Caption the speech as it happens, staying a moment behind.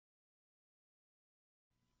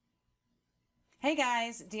Hey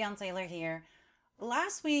guys, Dion Taylor here.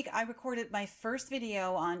 Last week I recorded my first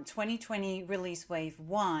video on 2020 Release Wave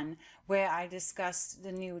 1 where I discussed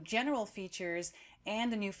the new general features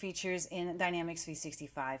and the new features in Dynamics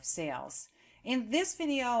 365 Sales. In this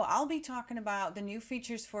video, I'll be talking about the new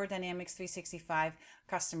features for Dynamics 365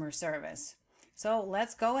 Customer Service. So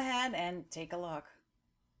let's go ahead and take a look.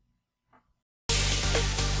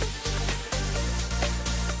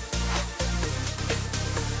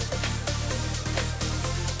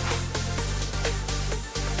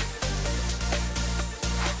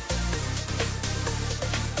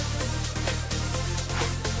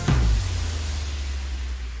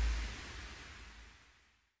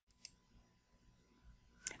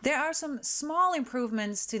 There are some small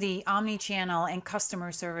improvements to the Omnichannel and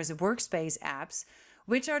Customer Service Workspace apps,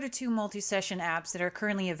 which are the two multi-session apps that are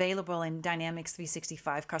currently available in Dynamics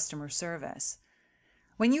 365 Customer Service.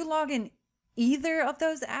 When you log in either of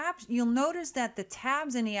those apps, you'll notice that the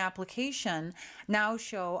tabs in the application now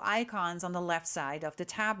show icons on the left side of the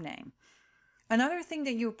tab name. Another thing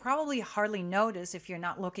that you probably hardly notice if you're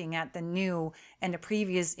not looking at the new and the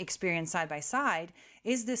previous experience side by side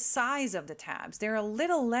is the size of the tabs. They're a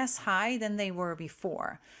little less high than they were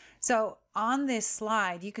before. So on this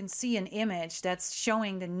slide, you can see an image that's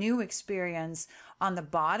showing the new experience on the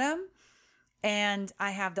bottom, and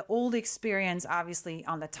I have the old experience obviously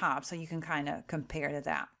on the top, so you can kind of compare to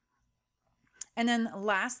that. And then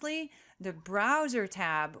lastly, the browser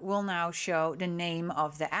tab will now show the name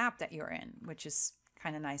of the app that you're in, which is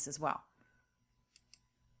kind of nice as well.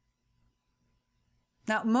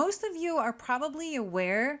 Now, most of you are probably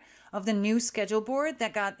aware of the new schedule board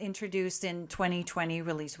that got introduced in 2020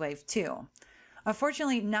 Release Wave 2.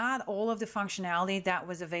 Unfortunately, not all of the functionality that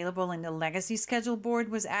was available in the legacy schedule board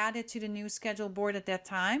was added to the new schedule board at that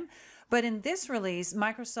time. But in this release,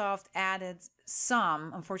 Microsoft added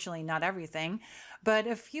some, unfortunately not everything, but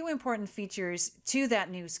a few important features to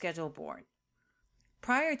that new schedule board.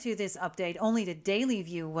 Prior to this update, only the daily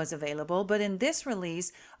view was available, but in this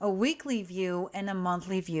release, a weekly view and a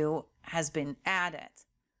monthly view has been added.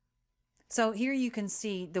 So here you can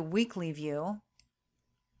see the weekly view,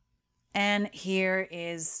 and here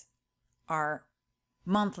is our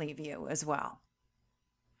monthly view as well.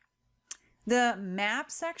 The map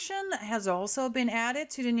section has also been added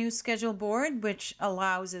to the new schedule board, which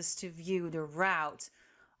allows us to view the route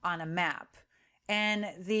on a map. And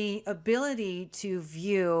the ability to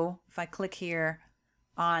view, if I click here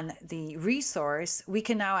on the resource, we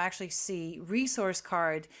can now actually see resource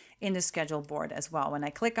card in the schedule board as well. When I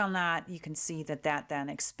click on that, you can see that that then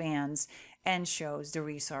expands and shows the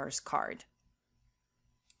resource card.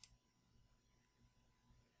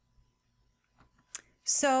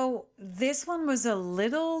 So this one was a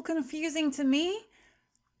little confusing to me.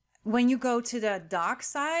 When you go to the doc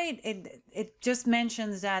side, it just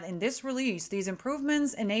mentions that in this release, these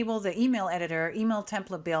improvements enable the email editor, email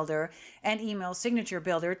template builder, and email signature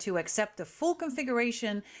builder to accept the full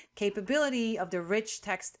configuration capability of the rich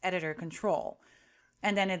text editor control.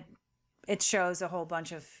 And then it shows a whole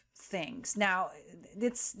bunch of things. Now,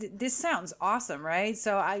 this sounds awesome, right?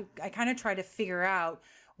 So I kind of try to figure out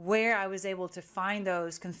where I was able to find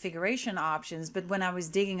those configuration options. But when I was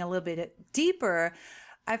digging a little bit deeper,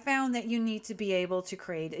 I found that you need to be able to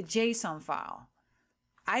create a JSON file.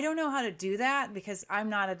 I don't know how to do that because I'm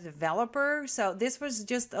not a developer. So this was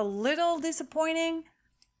just a little disappointing,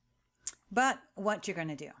 but what you're going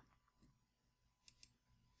to do.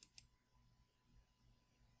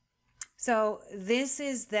 So this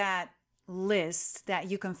is that list that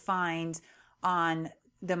you can find on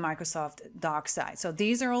the Microsoft Doc side. So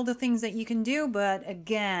these are all the things that you can do, but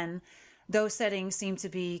again, those settings seem to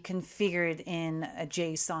be configured in a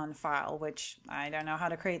JSON file, which I don't know how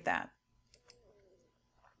to create that.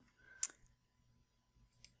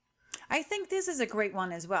 I think this is a great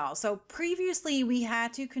one as well. So previously we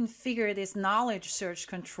had to configure this knowledge search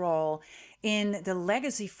control in the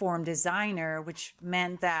legacy form designer, which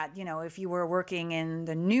meant that, you know, if you were working in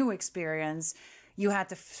the new experience, you had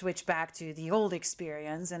to switch back to the old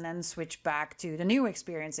experience and then switch back to the new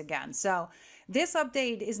experience again. So this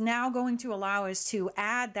update is now going to allow us to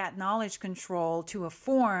add that knowledge control to a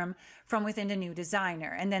form from within the new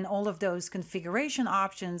designer. And then all of those configuration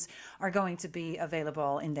options are going to be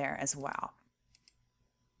available in there as well.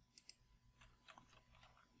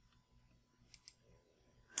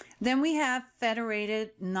 Then we have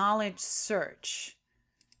federated knowledge search.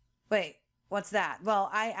 Wait, what's that? Well,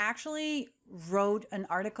 I actually wrote an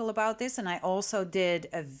article about this, and I also did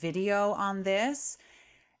a video on this,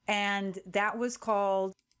 and that was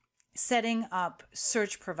called Setting Up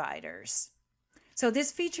Search Providers. So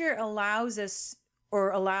this feature allows us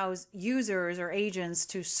or allows users or agents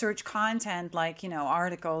to search content like,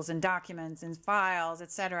 articles and documents and files,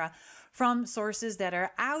 etc., from sources that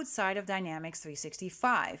are outside of Dynamics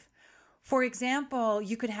 365. For example,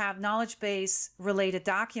 you could have knowledge base related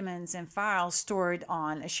documents and files stored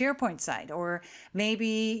on a SharePoint site, or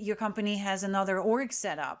maybe your company has another org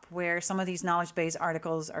setup where some of these knowledge base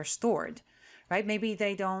articles are stored, right? Maybe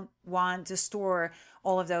they don't want to store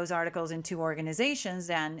all of those articles in two organizations,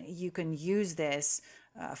 then you can use this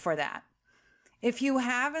for that. If you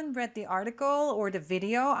haven't read the article or the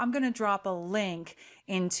video, I'm going to drop a link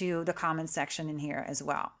into the comment section in here as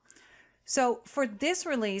well. So for this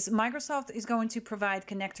release, Microsoft is going to provide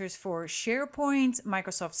connectors for SharePoint,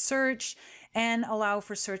 Microsoft Search, and allow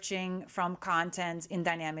for searching from content in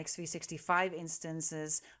Dynamics 365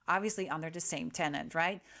 instances, obviously under the same tenant,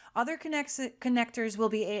 right? Other connectors will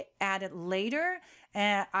be added later,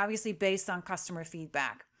 obviously based on customer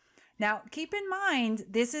feedback. Now, keep in mind,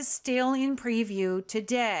 this is still in preview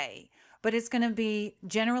today, but it's going to be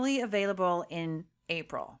generally available in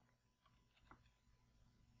April.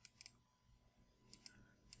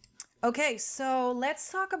 Okay, so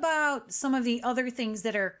let's talk about some of the other things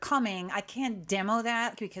that are coming. I can't demo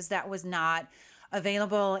that because that was not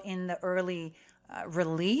available in the early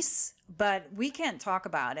release, but we can't talk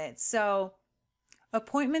about it. So,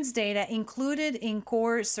 appointments data included in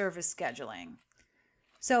core service scheduling.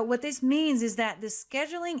 So what this means is that the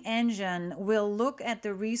scheduling engine will look at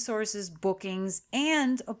the resources, bookings,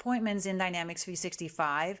 and appointments in Dynamics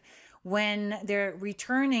 365 when they're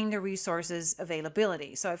returning the resources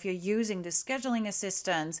availability. So if you're using the scheduling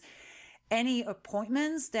assistant, any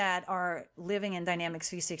appointments that are living in Dynamics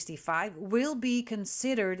 365 will be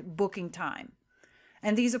considered booking time.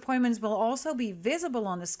 And these appointments will also be visible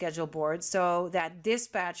on the schedule board so that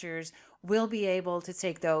dispatchers will be able to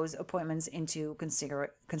take those appointments into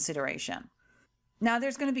consideration. Now,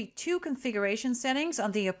 there's going to be two configuration settings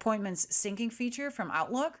on the appointments syncing feature from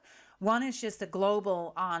Outlook. One is just a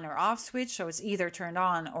global on or off switch, so it's either turned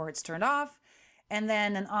on or it's turned off. And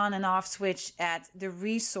then an on and off switch at the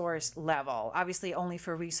resource level, obviously only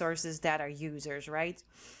for resources that are users, right?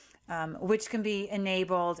 Which can be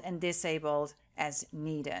enabled and disabled as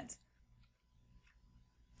needed.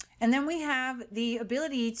 And then we have the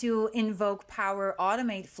ability to invoke Power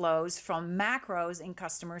Automate flows from macros in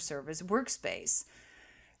Customer Service Workspace.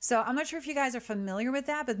 So I'm not sure if you guys are familiar with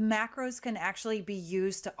that, but macros can actually be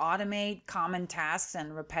used to automate common tasks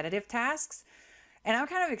and repetitive tasks. And I'm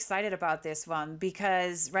kind of excited about this one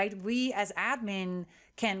because, right, we as admin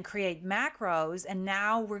can create macros, and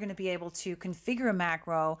now we're going to be able to configure a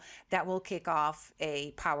macro that will kick off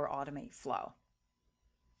a Power Automate flow.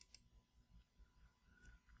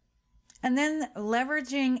 And then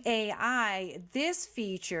leveraging AI, this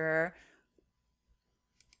feature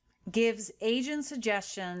gives agent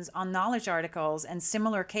suggestions on knowledge articles and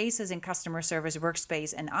similar cases in Customer Service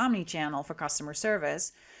Workspace and Omnichannel for customer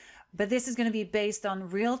service. But this is going to be based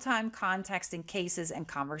on real-time context in cases and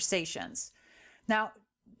conversations. Now,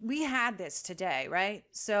 we had this today, right?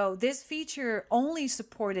 So this feature only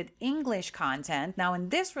supported English content. Now, in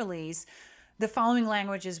this release, the following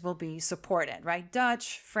languages will be supported, right?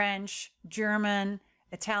 Dutch, French, German,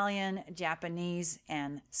 Italian, Japanese,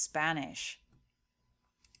 and Spanish.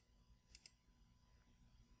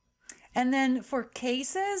 And then for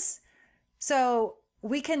cases, so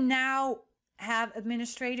we can now have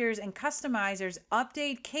administrators and customizers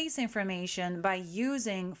update case information by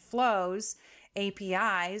using flows,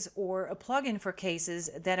 APIs, or a plugin for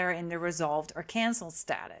cases that are in the resolved or canceled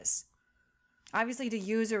status. Obviously, the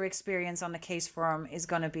user experience on the case form is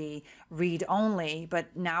going to be read-only,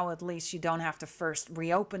 but now at least you don't have to first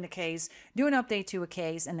reopen the case, do an update to a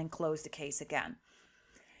case, and then close the case again.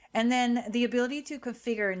 And then the ability to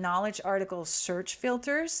configure knowledge article search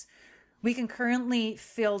filters. We can currently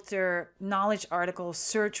filter knowledge article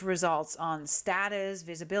search results on status,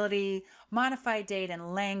 visibility, modified date,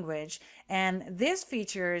 and language. And this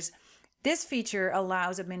feature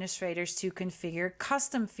allows administrators to configure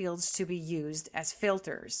custom fields to be used as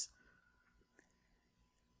filters.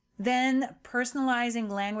 Then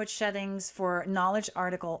personalizing language settings for knowledge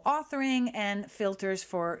article authoring and filters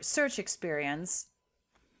for search experience.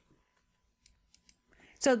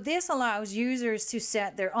 So this allows users to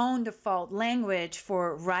set their own default language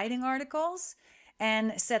for writing articles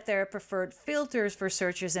and set their preferred filters for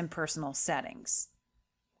searches and personal settings.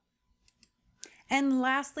 And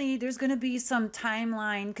lastly, there's going to be some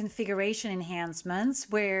timeline configuration enhancements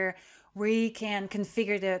where We can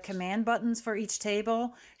configure the command buttons for each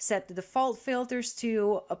table, set the default filters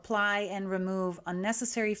to apply and remove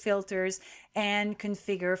unnecessary filters, and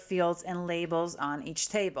configure fields and labels on each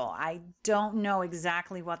table. I don't know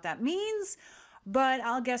exactly what that means, but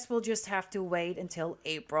I'll guess we'll just have to wait until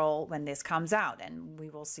April when this comes out, and we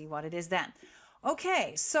will see what it is then.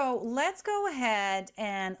 Okay, so let's go ahead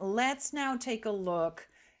and let's now take a look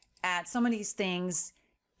at some of these things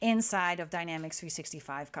inside of Dynamics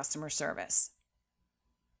 365 Customer Service.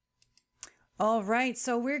 All right,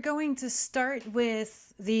 so we're going to start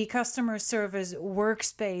with the Customer Service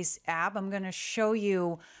Workspace app. I'm going to show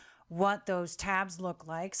you what those tabs look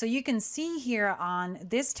like. So you can see here on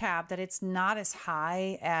this tab that it's not as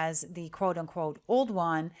high as the quote-unquote old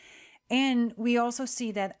one. And we also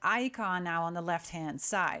see that icon now on the left-hand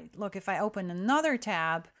side. Look, if I open another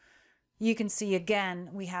tab, you can see again,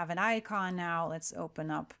 we have an icon now. Let's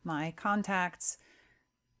open up my contacts.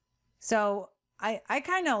 So I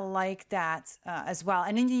kind of like that as well.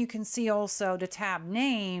 And then you can see also the tab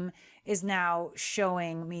name is now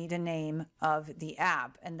showing me the name of the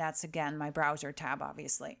app. And that's again, my browser tab,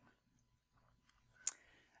 obviously.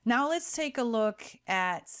 Now let's take a look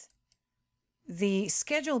at the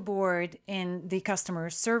schedule board in the Customer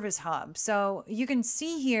Service Hub. So you can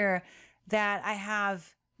see here that I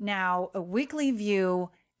have now a weekly view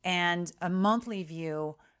and a monthly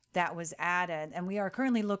view that was added, and we are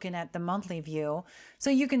currently looking at the monthly view. So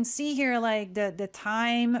you can see here like the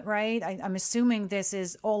time, right? I'm assuming this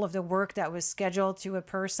is all of the work that was scheduled to a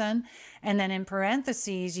person, and then in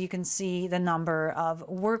parentheses you can see the number of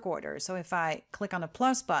work orders. So if I click on the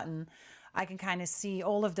plus button, I can kind of see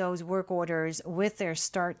all of those work orders with their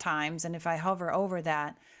start times, and if I hover over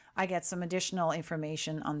that, I get some additional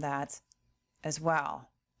information on that as well.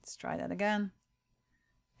 Let's try that again.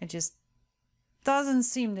 It just doesn't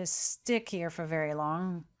seem to stick here for very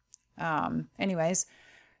long. Anyways,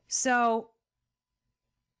 so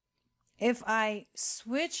if I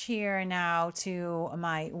switch here now to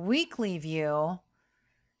my weekly view,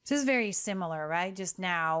 this is very similar, right? Just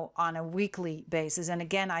now on a weekly basis. And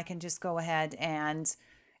again, I can just go ahead and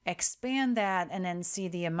expand that and then see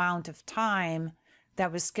the amount of time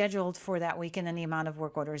that was scheduled for that week and then the amount of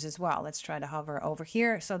work orders as well. Let's try to hover over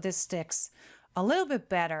here. So this sticks a little bit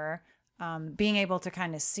better, being able to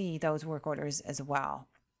kind of see those work orders as well.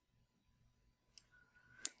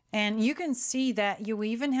 And you can see that you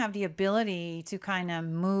even have the ability to kind of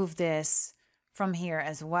move this from here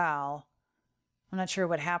as well. I'm not sure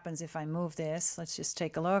what happens if I move this. Let's just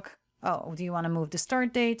take a look. Oh, do you want to move the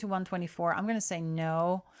start date to 1/24? I'm going to say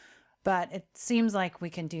no. But it seems like we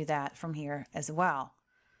can do that from here as well.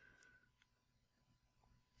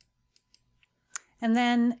 And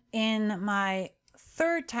then in my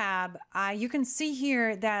third tab, you can see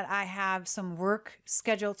here that I have some work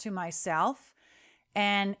scheduled to myself.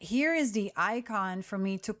 And here is the icon for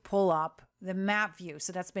me to pull up the map view.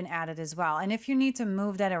 So that's been added as well. And if you need to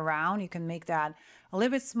move that around, you can make that a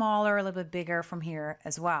little bit smaller, a little bit bigger from here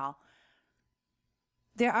as well.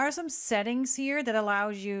 There are some settings here that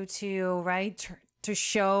allows you to, to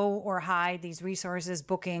show or hide these resources,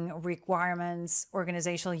 booking requirements,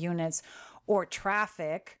 organizational units, or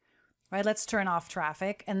traffic, right? Let's turn off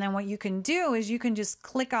traffic. And then what you can do is you can just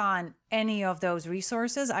click on any of those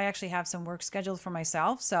resources. I actually have some work scheduled for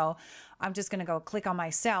myself. So I'm just going to go click on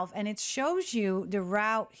myself and it shows you the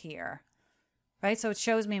route here, right? So it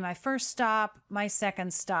shows me my first stop, my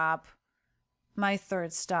second stop, my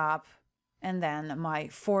third stop, and then my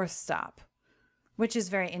fourth stop, which is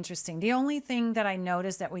very interesting. The only thing that I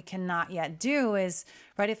noticed that we cannot yet do is,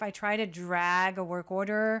 if I try to drag a work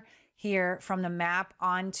order here from the map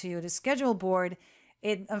onto the schedule board,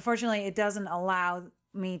 unfortunately, it doesn't allow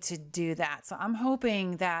me to do that. So I'm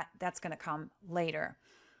hoping that that's going to come later.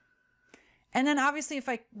 And then obviously if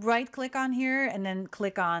I right click on here and then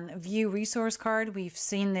click on view resource card, we've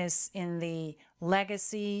seen this in the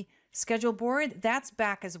legacy schedule board. That's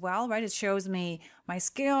back as well, It shows me my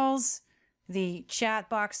skills, the chat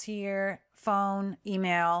box here, phone,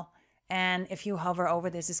 email. And if you hover over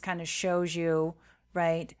this, this kind of shows you,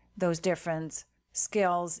 those different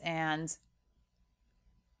skills and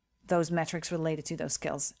those metrics related to those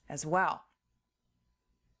skills as well.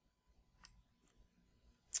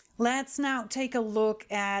 Let's now take a look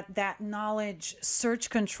at that knowledge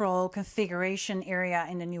search control configuration area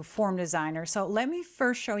in the new form designer. So let me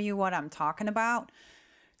first show you what I'm talking about.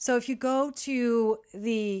 So if you go to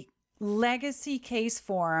the legacy case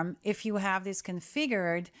form, if you have this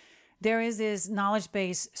configured, there is this knowledge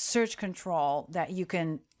base search control that you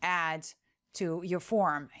can add to your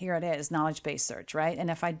form. Here it is, knowledge base search,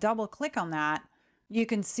 And if I double click on that, you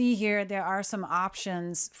can see here, there are some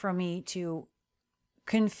options for me to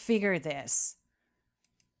configure this.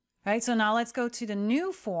 Right, so now let's go to the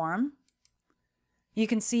new form. You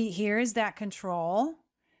can see here is that control,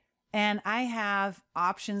 and I have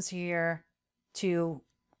options here to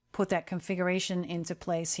put that configuration into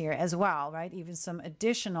place here as well, right? Even some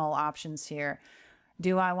additional options here.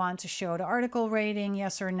 Do I want to show the article rating?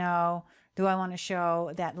 Yes or no? Do I want to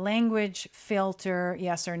show that language filter?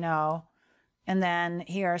 Yes or no? And then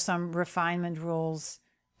here are some refinement rules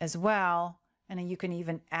as well. And then you can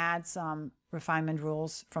even add some refinement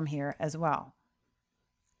rules from here as well,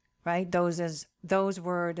 right? Those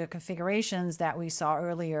were the configurations that we saw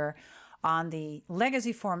earlier on the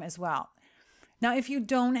legacy form as well. Now, if you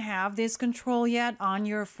don't have this control yet on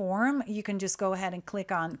your form, you can just go ahead and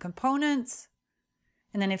click on components.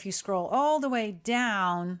 And then if you scroll all the way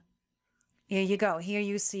down, here you go. Here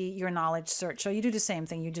you see your knowledge search. So you do the same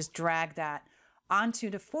thing. You just drag that onto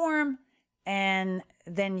the form, and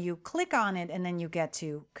then you click on it, and then you get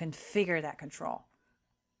to configure that control.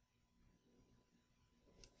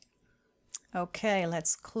 Okay,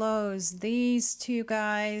 let's close these two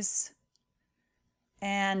guys.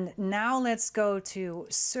 And now let's go to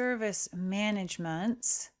service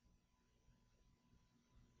management.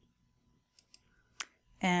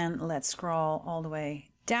 And let's scroll all the way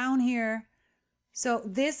down here. So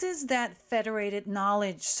this is that federated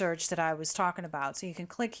knowledge search that I was talking about. So you can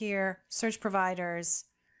click here, search providers,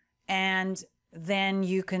 and then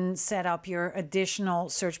you can set up your additional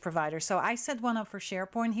search provider. So I set one up for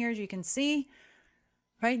SharePoint here, as you can see,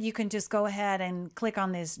 right? You can just go ahead and click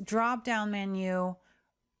on this drop-down menu.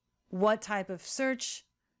 What type of search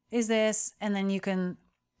is this? And then you can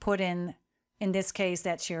put in this case,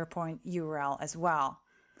 that SharePoint URL as well.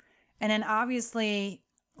 And then obviously,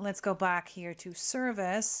 let's go back here to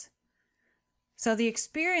service. So the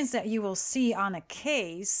experience that you will see on a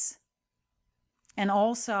case and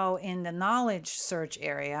also in the knowledge search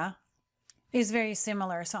area is very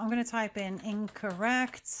similar. So I'm going to type in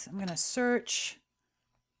incorrect. I'm going to search.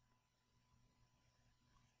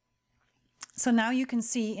 So now you can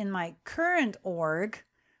see in my current org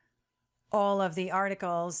all of the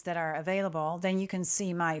articles that are available. Then you can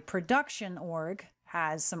see my production org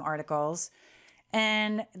has some articles.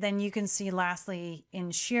 And then you can see lastly in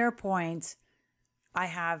SharePoint, I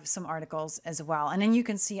have some articles as well. And then you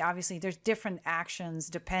can see obviously there's different actions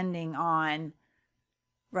depending on,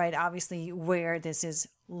 right, obviously where this is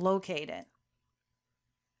located.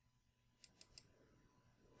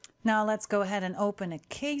 Now let's go ahead and open a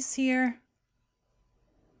case here.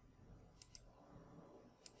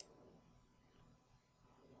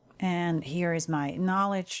 And here is my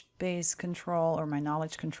knowledge base control, or my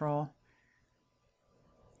knowledge control.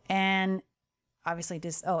 And obviously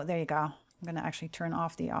this, oh, there you go. I'm going to actually turn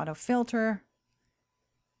off the auto filter.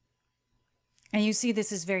 And you see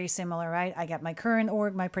this is very similar, right? I got my current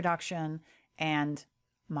org, my production, and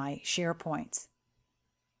my SharePoint.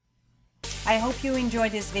 I hope you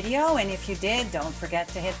enjoyed this video, and if you did, don't forget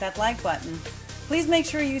to hit that like button. Please make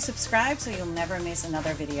sure you subscribe so you'll never miss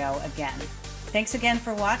another video again. Thanks again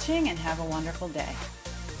for watching, and have a wonderful day.